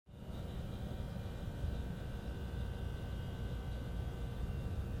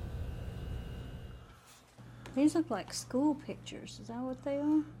These look like school pictures. Is that what they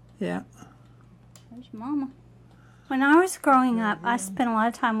are? Yeah. There's Mama. When I was growing up, I spent a lot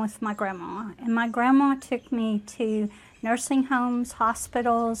of time with my grandma, and my grandma took me to nursing homes,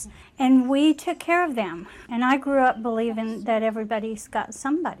 hospitals, and we took care of them. And I grew up believing that everybody's got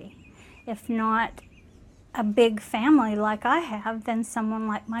somebody. If not a big family like I have, then someone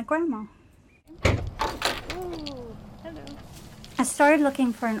like my grandma. Ooh, hello. I started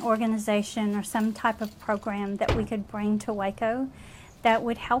looking for an organization or some type of program that we could bring to Waco that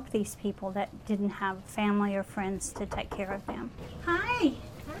would help these people that didn't have family or friends to take care of them. Hi.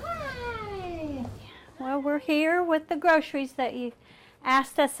 Hi. Well, we're here with the groceries that you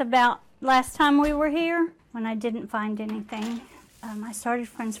asked us about last time we were here when I didn't find anything. I started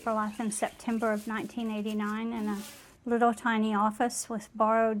Friends for Life in September of 1989 in a little tiny office with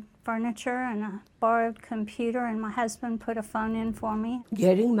borrowed furniture and a borrowed computer, and my husband put a phone in for me.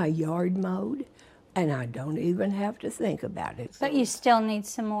 Getting my yard mowed, and I don't even have to think about it. But you still need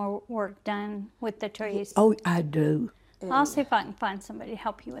some more work done with the trees. Oh, I do. I'll see if I can find somebody to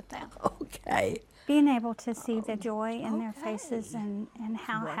help you with that. Okay. Being able to see the joy in their faces and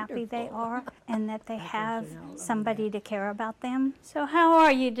how happy they are and that they have somebody to care about them. So how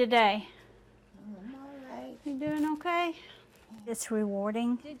are you today? I'm all right. You doing okay? It's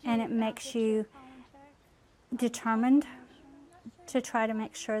rewarding, and it makes you determined to try to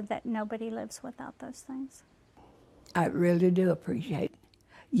make sure that nobody lives without those things. I really do appreciate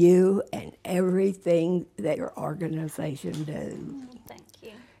you and everything that your organization do. Thank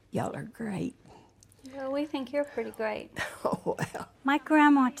you. Y'all are great. Well, we think you're pretty great. Oh, well. My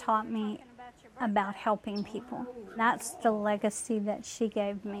grandma taught me about helping people. That's the legacy that she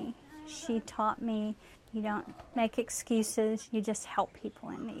gave me. She taught me you don't make excuses, you just help people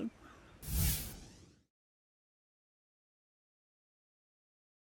in need.